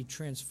minds are to be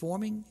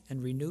transforming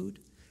and renewed.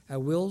 Our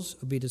wills are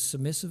to be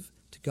submissive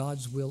to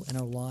God's will in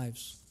our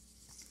lives.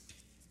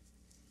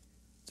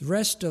 The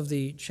rest of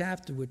the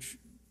chapter, which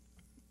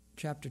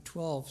chapter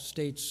 12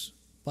 states,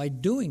 by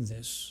doing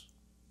this,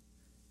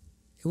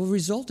 it will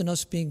result in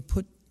us being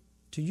put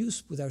to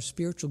use with our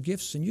spiritual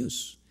gifts in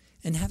use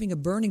and having a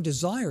burning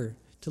desire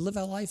to live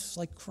our lives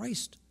like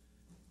Christ,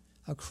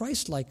 a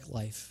Christ-like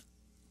life.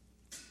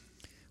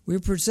 We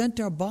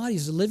present our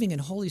bodies a living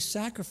and holy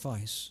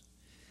sacrifice.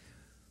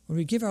 When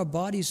we give our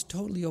bodies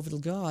totally over to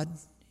God,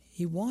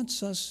 He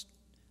wants us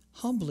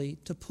humbly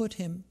to put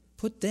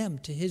them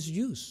to His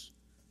use.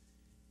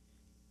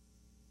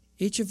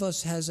 Each of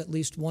us has at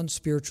least one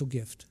spiritual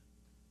gift.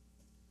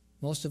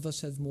 Most of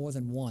us have more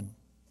than one.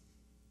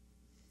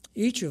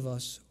 Each of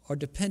us are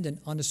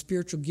dependent on the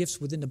spiritual gifts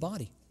within the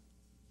body.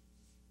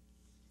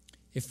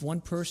 If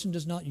one person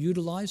does not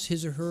utilize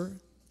his or her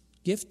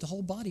gift, the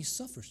whole body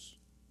suffers.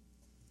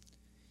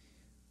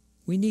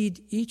 We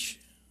need each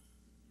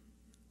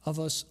of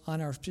us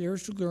on our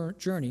spiritual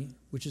journey,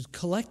 which is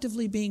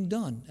collectively being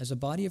done as a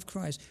body of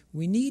Christ.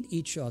 We need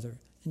each other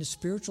in the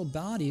spiritual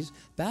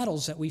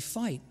battles that we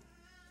fight.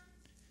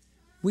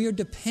 We are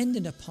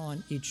dependent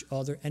upon each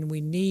other, and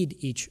we need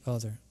each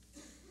other.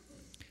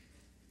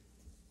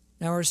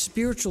 Now, our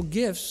spiritual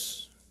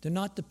gifts, they're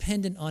not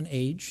dependent on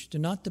age.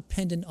 They're not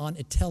dependent on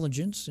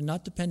intelligence. They're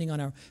not depending on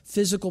our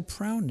physical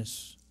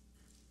prowess.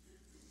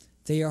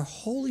 They are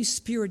Holy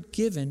Spirit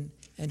given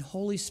and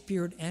Holy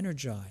Spirit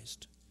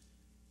energized.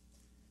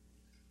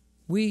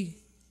 We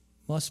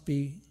must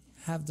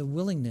have the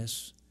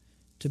willingness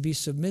to be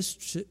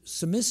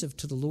submissive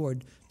to the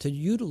Lord, to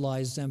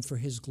utilize them for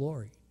His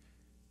glory.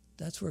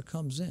 That's where it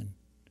comes in.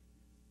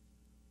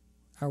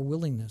 Our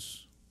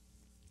willingness.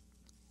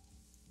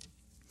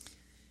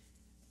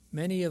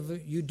 Many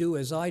of you do,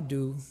 as I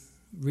do,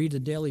 read the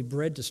Daily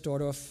Bread to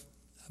start off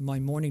my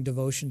morning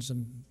devotions.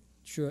 I'm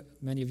sure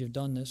many of you have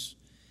done this.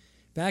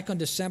 Back on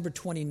December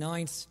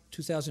 29th,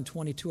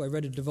 2022, I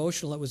read a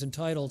devotional that was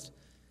entitled,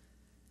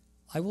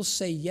 "I Will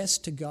Say Yes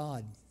to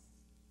God."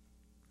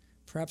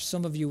 Perhaps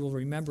some of you will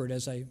remember it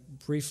as I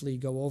briefly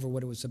go over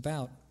what it was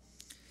about.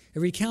 It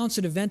recounts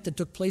an event that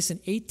took place in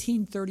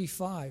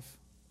 1835.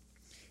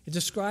 It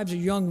describes a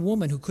young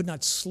woman who could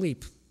not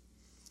sleep.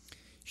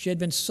 She had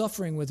been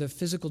suffering with a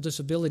physical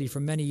disability for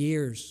many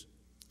years.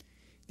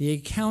 The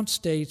account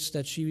states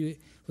that she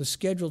was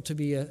scheduled to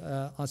be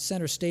on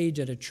center stage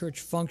at a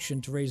church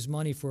function to raise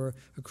money for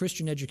a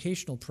Christian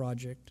educational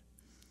project.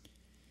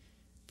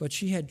 But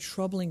she had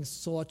troubling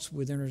thoughts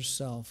within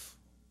herself.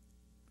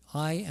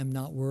 I am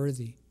not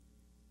worthy.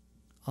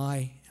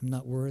 I am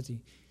not worthy.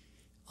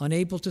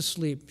 Unable to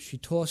sleep, she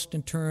tossed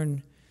and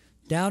turned,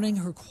 doubting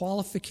her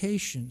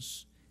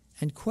qualifications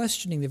and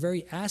questioning the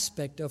very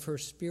aspect of her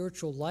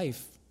spiritual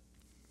life.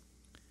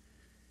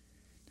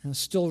 Now,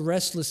 still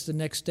restless the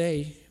next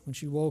day, when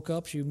she woke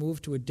up, she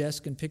moved to a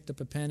desk and picked up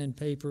a pen and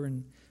paper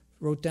and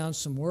wrote down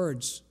some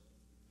words.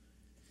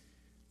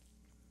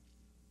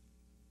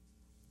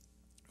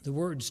 The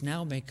words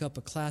now make up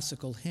a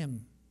classical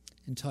hymn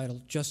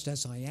entitled, "Just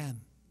As I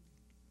Am."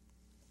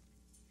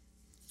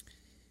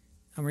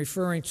 I'm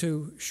referring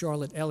to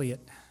Charlotte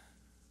Elliott.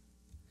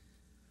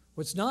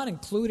 What's not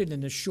included in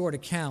this short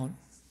account,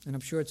 and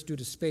I'm sure it's due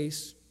to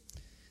space,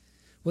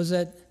 was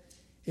that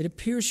it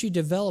appears she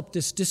developed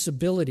this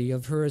disability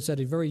of hers at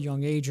a very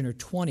young age, in her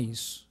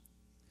 20s.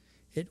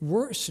 It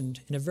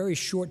worsened in a very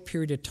short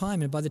period of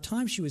time, and by the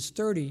time she was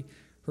 30,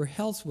 her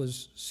health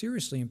was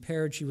seriously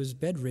impaired. She was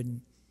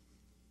bedridden.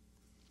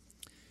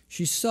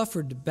 She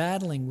suffered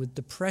battling with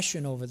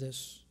depression over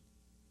this.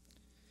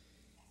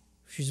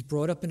 She's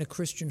brought up in a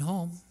Christian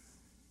home.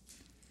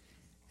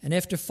 And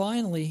after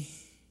finally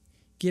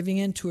giving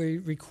in to a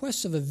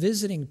request of a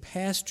visiting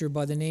pastor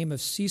by the name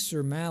of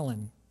Cesar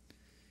Malin,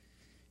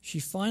 she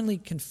finally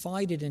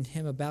confided in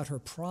him about her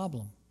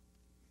problem.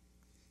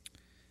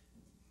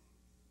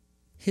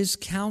 His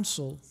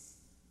counsel,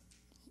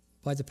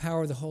 by the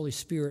power of the Holy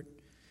Spirit,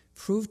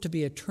 proved to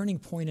be a turning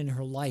point in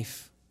her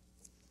life.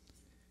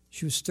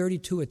 She was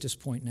 32 at this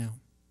point now.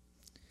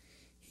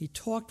 He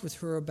talked with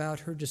her about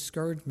her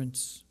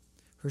discouragements,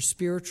 her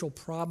spiritual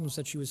problems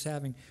that she was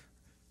having.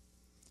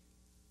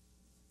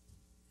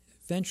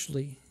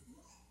 Eventually,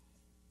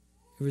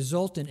 it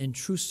resulted in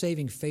true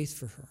saving faith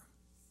for her.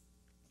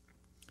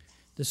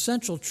 The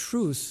central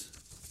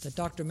truth that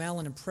Dr.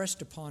 Malin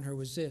impressed upon her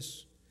was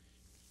this: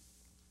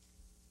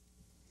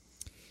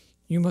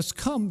 you must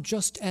come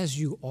just as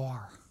you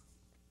are,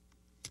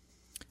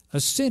 a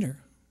sinner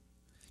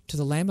to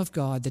the Lamb of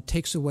God that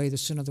takes away the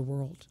sin of the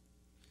world.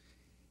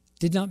 It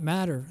did not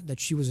matter that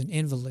she was an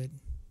invalid.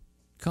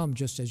 Come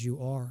just as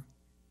you are.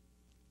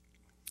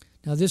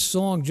 Now, this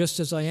song, Just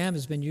As I Am,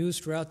 has been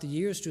used throughout the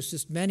years to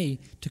assist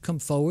many to come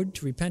forward,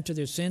 to repent of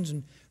their sins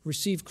and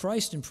receive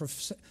Christ and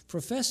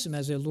profess Him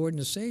as their Lord and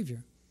their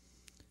Savior.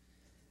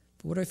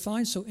 But what I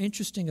find so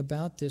interesting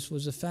about this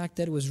was the fact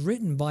that it was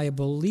written by a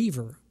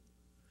believer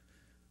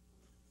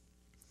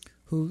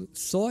who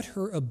thought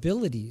her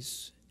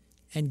abilities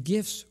and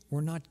gifts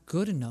were not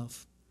good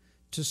enough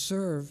to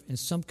serve in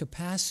some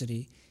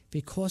capacity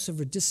because of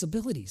her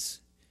disabilities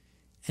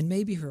and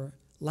maybe her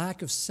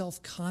lack of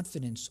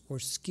self-confidence or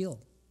skill.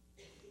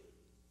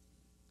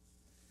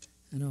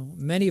 I know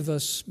many of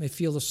us may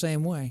feel the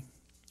same way.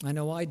 I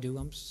know I do.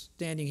 I'm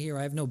standing here.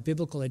 I have no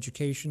biblical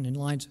education in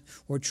lines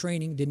or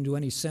training, didn't do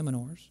any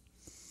seminars.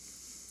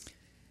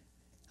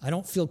 I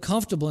don't feel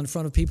comfortable in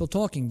front of people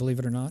talking, believe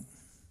it or not.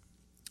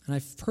 And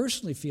I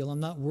personally feel I'm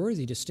not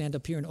worthy to stand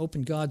up here and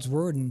open God's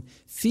Word and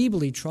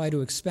feebly try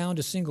to expound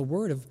a single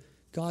word of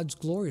God's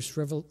glorious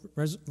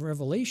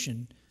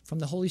revelation from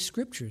the Holy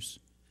Scriptures.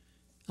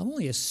 I'm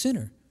only a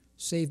sinner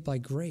saved by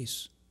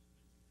grace.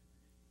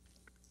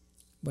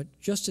 But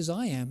just as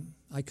I am,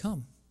 I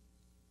come.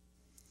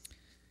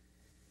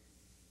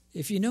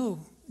 If you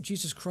know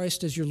Jesus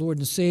Christ as your Lord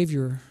and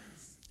Savior,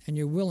 and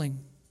you're willing,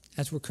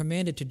 as we're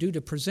commanded to do,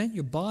 to present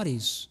your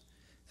bodies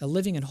a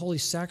living and holy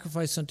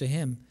sacrifice unto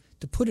Him,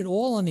 to put it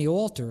all on the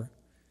altar,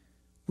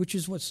 which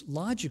is what's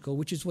logical,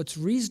 which is what's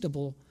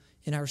reasonable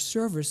in our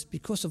service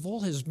because of all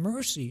His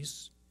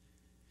mercies,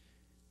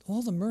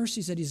 all the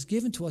mercies that He's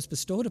given to us,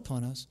 bestowed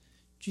upon us.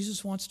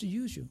 Jesus wants to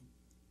use you.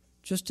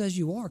 Just as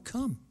you are,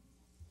 come.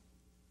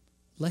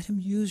 Let Him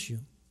use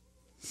you.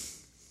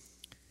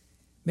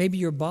 Maybe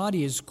your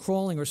body is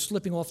crawling or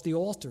slipping off the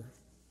altar.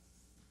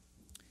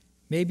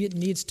 Maybe it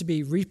needs to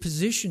be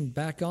repositioned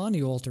back on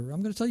the altar.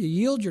 I'm going to tell you,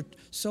 yield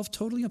yourself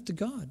totally up to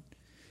God.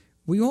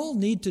 We all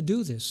need to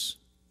do this,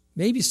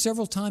 maybe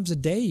several times a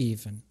day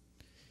even.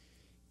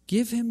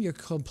 Give Him your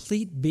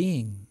complete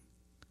being.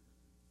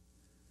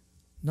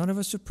 None of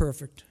us are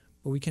perfect,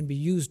 but we can be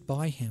used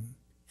by Him,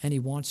 and He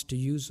wants to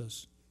use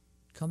us.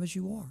 Come as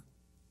you are.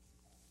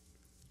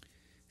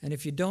 And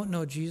if you don't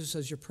know Jesus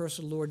as your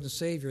personal Lord and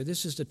Savior,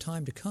 this is the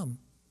time to come.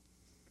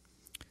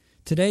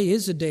 Today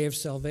is the day of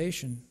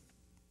salvation.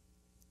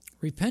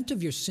 Repent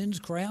of your sins,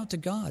 cry out to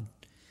God.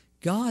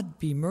 God,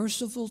 be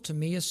merciful to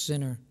me, a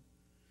sinner,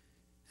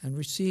 and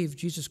receive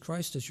Jesus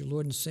Christ as your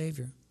Lord and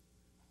Savior.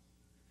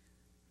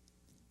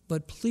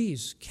 But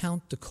please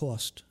count the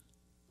cost.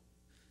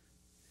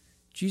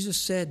 Jesus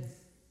said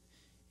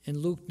in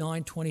Luke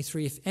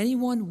 9:23, if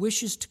anyone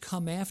wishes to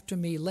come after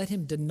me, let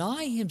him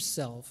deny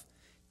himself,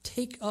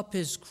 take up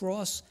his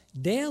cross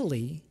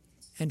daily,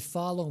 and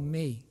follow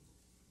me.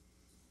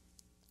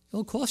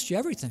 It'll cost you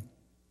everything.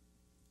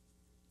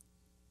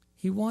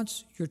 He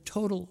wants your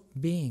total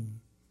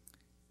being.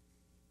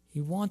 He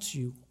wants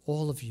you,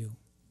 all of you.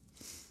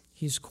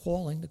 He's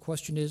calling. The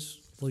question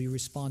is, will you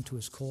respond to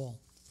His call?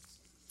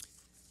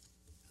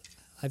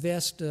 I've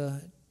asked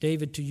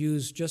David to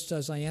use Just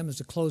As I Am as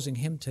a closing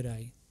hymn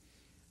today.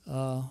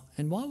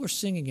 And while we're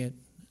singing it,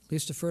 at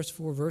least the first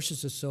 4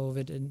 verses or so of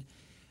it, and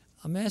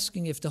I'm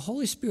asking if the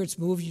Holy Spirit's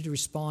moved you to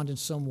respond in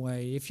some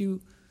way, if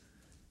you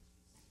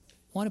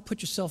want to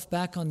put yourself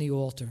back on the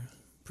altar,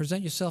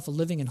 present yourself a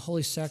living and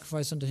holy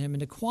sacrifice unto Him in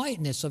the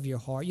quietness of your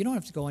heart. You don't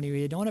have to go anywhere.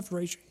 You don't have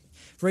to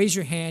raise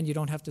your hand. You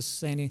don't have to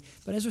say anything.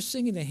 But as we're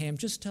singing the hymn,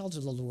 just tell to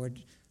the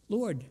Lord,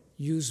 Lord,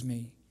 use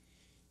me.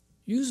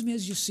 Use me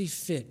as you see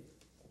fit.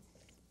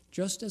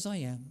 Just as I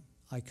am,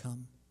 I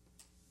come.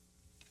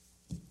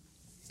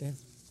 Dave?